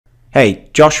Hey,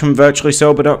 Josh from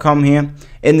virtuallysober.com here.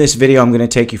 In this video, I'm going to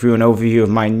take you through an overview of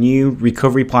my new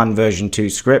Recovery Plan version 2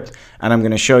 script, and I'm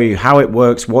going to show you how it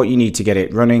works, what you need to get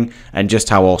it running, and just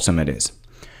how awesome it is.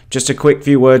 Just a quick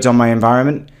few words on my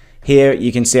environment. Here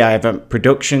you can see I have a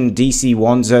production DC1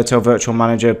 Zerto virtual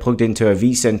manager plugged into a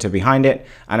vCenter behind it,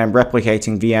 and I'm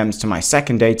replicating VMs to my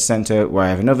second data center where I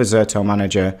have another Zerto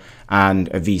manager and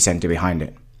a vCenter behind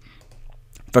it.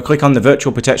 If I click on the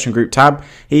Virtual Protection Group tab,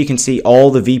 here you can see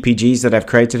all the VPGs that I've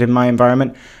created in my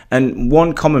environment. And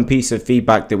one common piece of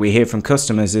feedback that we hear from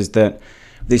customers is that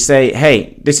they say,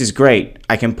 hey, this is great.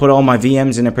 I can put all my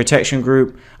VMs in a protection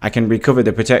group. I can recover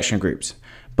the protection groups.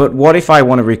 But what if I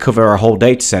want to recover a whole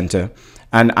data center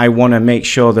and I want to make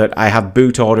sure that I have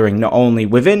boot ordering not only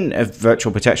within a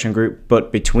virtual protection group,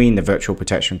 but between the virtual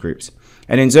protection groups?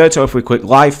 And in Zerto, if we click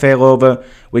live failover,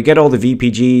 we get all the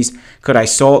VPGs. Could I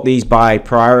sort these by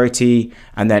priority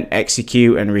and then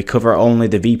execute and recover only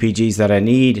the VPGs that I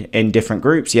need in different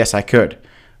groups? Yes, I could.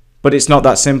 But it's not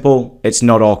that simple. It's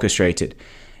not orchestrated.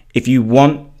 If you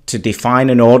want to define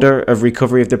an order of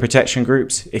recovery of the protection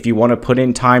groups, if you want to put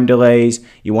in time delays,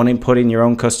 you want to put in your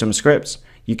own custom scripts,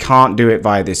 you can't do it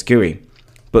via this GUI.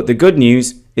 But the good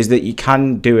news is that you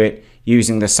can do it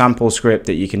using the sample script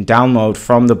that you can download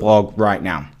from the blog right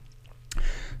now.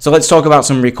 So let's talk about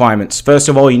some requirements. First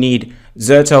of all, you need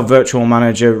Zerto Virtual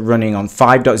Manager running on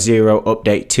 5.0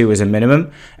 Update 2 as a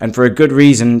minimum, and for a good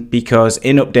reason, because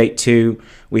in Update 2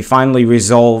 we finally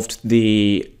resolved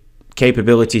the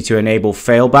capability to enable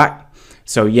failback.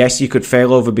 So yes, you could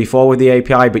fail over before with the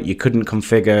API, but you couldn't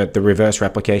configure the reverse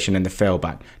replication and the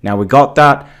failback. Now we got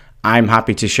that. I'm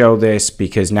happy to show this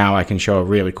because now I can show a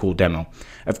really cool demo.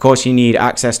 Of course, you need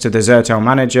access to the Zerto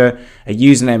manager, a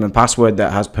username and password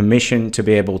that has permission to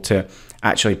be able to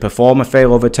actually perform a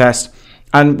failover test.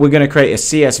 And we're going to create a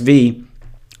CSV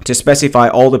to specify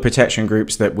all the protection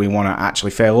groups that we want to actually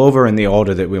fail over in the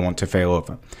order that we want to fail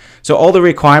over. So all the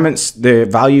requirements, the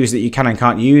values that you can and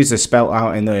can't use are spelled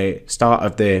out in the start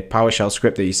of the PowerShell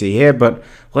script that you see here, but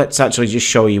let's actually just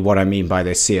show you what I mean by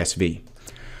this CSV.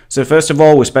 So first of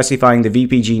all, we're specifying the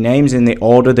VPG names in the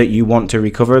order that you want to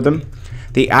recover them.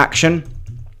 The action,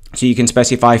 so you can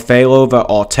specify failover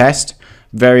or test.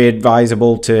 Very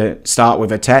advisable to start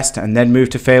with a test and then move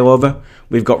to failover.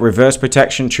 We've got reverse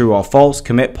protection, true or false,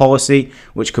 commit policy,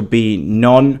 which could be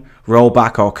none,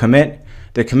 rollback, or commit.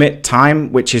 The commit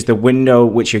time, which is the window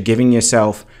which you're giving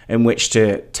yourself in which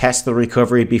to test the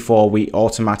recovery before we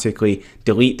automatically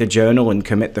delete the journal and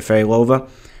commit the failover.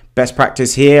 Best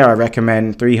practice here, I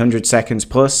recommend 300 seconds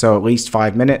plus, so at least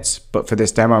 5 minutes, but for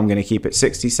this demo I'm going to keep it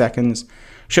 60 seconds.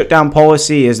 Shutdown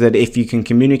policy is that if you can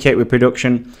communicate with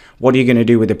production, what are you going to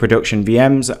do with the production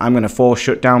VMs? I'm going to force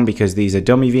shutdown because these are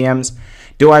dummy VMs.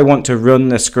 Do I want to run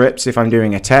the scripts if I'm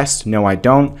doing a test? No, I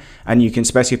don't. And you can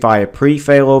specify a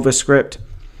pre-failover script,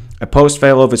 a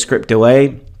post-failover script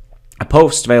delay, a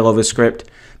post-failover script,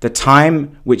 the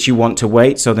time which you want to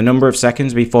wait, so the number of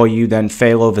seconds before you then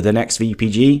fail over the next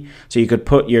VPG. So you could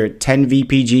put your 10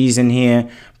 VPGs in here,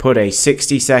 put a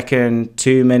 60-second,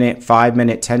 2-minute,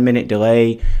 5-minute, 10-minute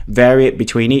delay, vary it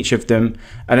between each of them.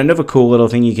 And another cool little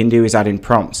thing you can do is add in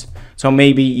prompts. So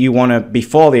maybe you want to,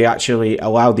 before they actually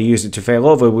allow the user to fail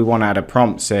over, we want to add a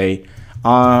prompt, say,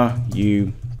 are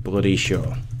you bloody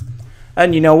sure?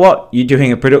 And you know what? You're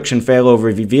doing a production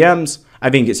failover of your VMs. I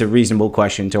think it's a reasonable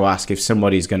question to ask if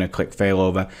somebody's going to click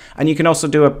failover. And you can also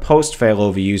do a post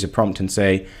failover user prompt and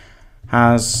say,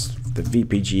 has the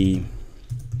VPG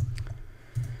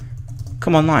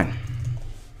come online?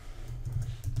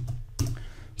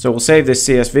 So we'll save this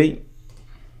CSV.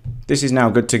 This is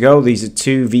now good to go. These are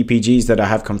 2 VPGs that I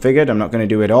have configured. I'm not going to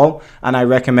do it all. And I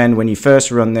recommend when you first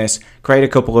run this, create a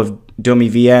couple of dummy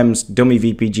VMs, dummy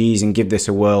VPGs, and give this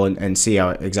a whirl and see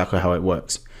exactly how it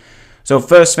works. So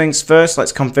first things first,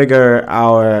 let's configure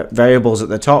our variables at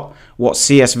the top. What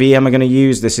CSV am I going to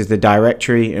use? This is the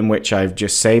directory in which I've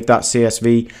just saved that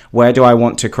CSV. Where do I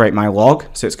want to create my log?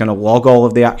 So it's going to log all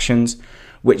of the actions.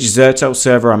 Which Zerto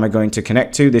server am I going to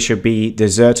connect to? This should be the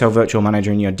Zerto Virtual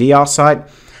Manager in your DR site.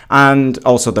 And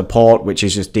also the port, which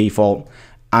is just default.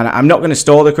 And I'm not going to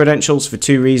store the credentials for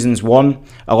 2 reasons. One,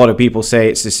 a lot of people say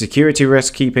it's a security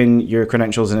risk keeping your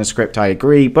credentials in a script. I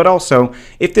agree. But also,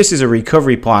 if this is a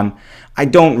recovery plan, I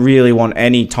don't really want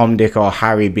any Tom, Dick, or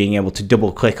Harry being able to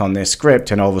double click on this script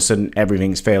and all of a sudden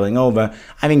everything's failing over.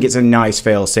 I think it's a nice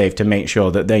fail safe to make sure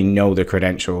that they know the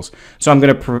credentials. So I'm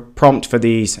going to prompt for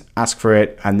these, ask for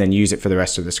it, and then use it for the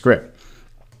rest of the script.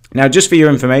 Now, just for your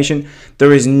information,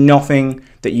 there is nothing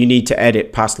that you need to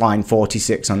edit past line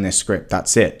 46 on this script.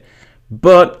 That's it.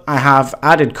 But I have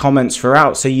added comments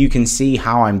throughout so you can see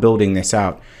how I'm building this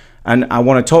out. And I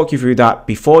want to talk you through that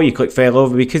before you click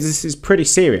failover, because this is pretty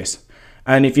serious.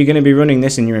 And if you're going to be running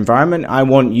this in your environment, I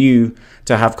want you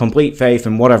to have complete faith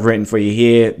in what I've written for you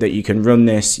here, that you can run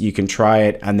this, you can try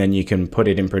it, and then you can put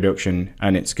it in production,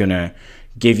 and it's going to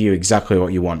give you exactly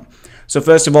what you want. So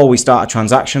first of all, we start a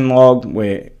transaction log.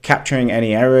 We're capturing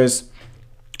any errors.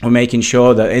 We're making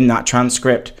sure that in that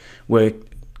transcript, we're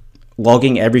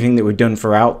logging everything that we've done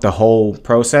throughout the whole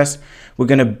process. We're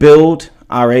going to build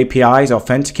our APIs,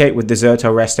 authenticate with the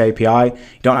Zerto REST API.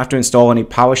 You don't have to install any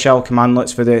PowerShell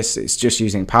commandlets for this. It's just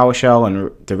using PowerShell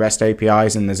and the REST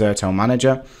APIs in the Zerto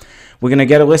Manager. We're going to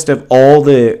get a list of all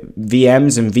the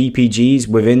VMs and VPGs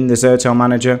within the Zerto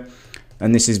Manager.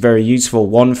 And this is very useful,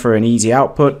 one, for an easy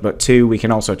output, but two, we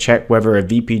can also check whether a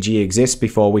VPG exists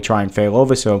before we try and fail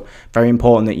over. So very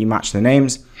important that you match the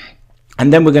names.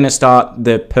 And then we're going to start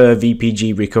the per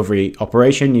VPG recovery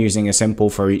operation using a simple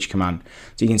for each command.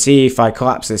 So you can see if I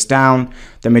collapse this down,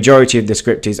 the majority of the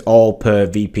script is all per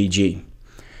VPG.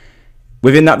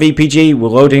 Within that VPG, we're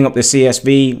loading up the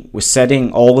CSV. We're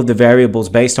setting all of the variables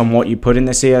based on what you put in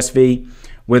the CSV.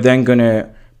 We're then going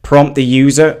to prompt the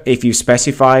user. If you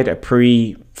specified a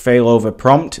pre-failover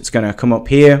prompt, it's going to come up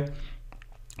here.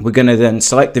 We're going to then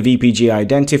select the VPG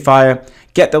identifier,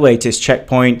 get the latest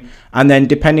checkpoint, and then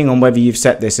depending on whether you've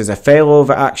set this as a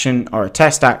failover action or a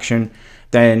test action,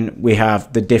 then we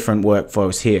have the different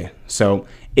workflows here. So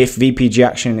if VPG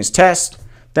action is test,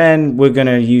 then we're going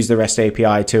to use the REST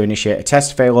API to initiate a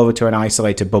test failover to an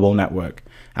isolated bubble network.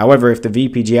 However, if the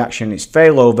VPG action is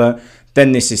failover,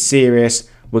 then this is serious.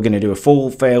 We're going to do a full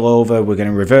failover, we're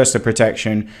going to reverse the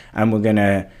protection, and we're going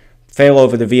to fail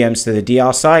over the VMs to the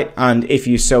DR site, and if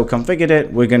you so configured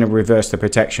it, we're going to reverse the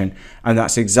protection, and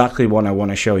that's exactly what I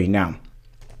want to show you now.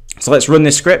 So let's run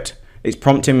this script. It's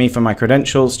prompting me for my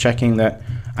credentials, checking that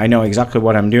I know exactly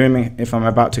what I'm doing if I'm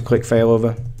about to click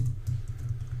failover.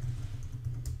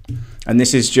 And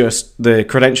this is just the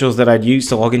credentials that I'd use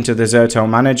to log into the Zerto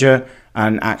Manager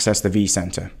and access the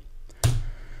vCenter.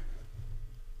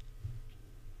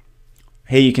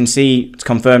 Here you can see it's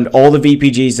confirmed all the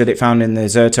VPGs that it found in the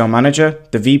Zerto Manager,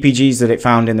 the VPGs that it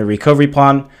found in the recovery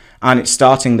plan, and it's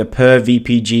starting the per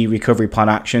VPG recovery plan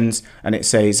actions, and it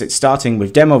says it's starting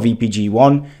with demo VPG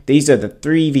 1. These are the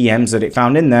 3 VMs that it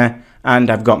found in there, and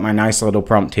I've got my nice little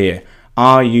prompt here.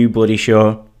 Are you bloody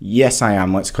sure? Yes, I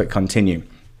am. Let's click continue.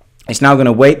 It's now going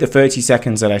to wait the 30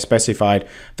 seconds that I specified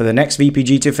for the next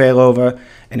VPG to fail over,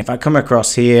 and if I come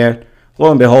across here,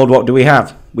 lo and behold, what do we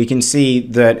have? We can see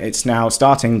that it's now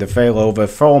starting the failover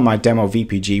for my demo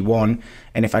VPG1.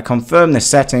 And if I confirm the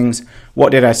settings, what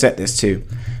did I set this to?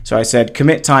 So I said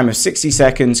commit time of 60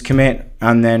 seconds, commit,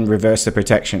 and then reverse the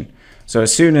protection. So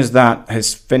as soon as that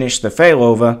has finished the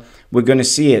failover, we're going to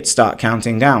see it start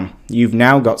counting down. You've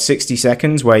now got 60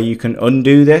 seconds where you can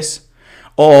undo this.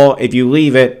 Or if you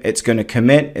leave it, it's going to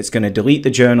commit, it's going to delete the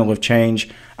journal of change,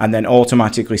 and then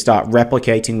automatically start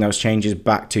replicating those changes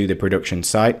back to the production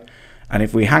site. And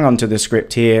if we hang on to the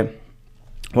script here,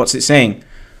 what's it saying?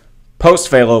 Post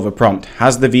failover prompt,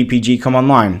 has the VPG come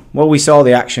online? Well, we saw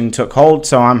the action took hold,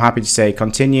 so I'm happy to say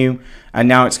continue, and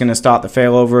now it's going to start the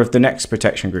failover of the next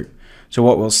protection group. So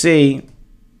what we'll see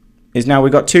is now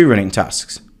we've got 2 running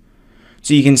tasks.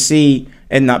 So you can see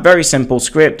in that very simple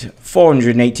script,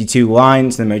 482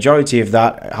 lines, the majority of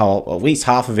that, at least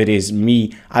half of it, is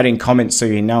me adding comments so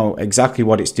you know exactly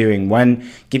what it's doing when,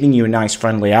 giving you a nice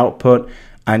friendly output,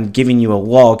 and giving you a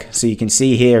log so you can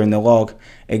see here in the log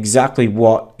exactly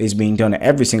what is being done at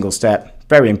every single step.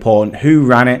 Very important, who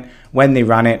ran it, when they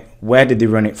ran it, where did they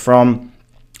run it from,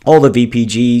 all the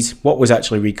VPGs, what was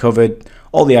actually recovered,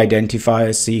 all the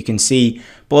identifiers, so you can see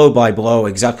blow by blow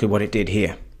exactly what it did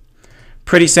here.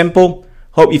 Pretty simple.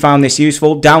 Hope you found this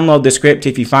useful. Download the script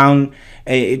if you found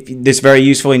this very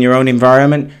useful in your own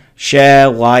environment. Share,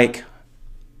 like.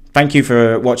 Thank you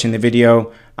for watching the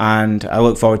video, and I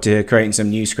look forward to creating some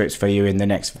new scripts for you in the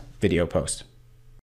next video post.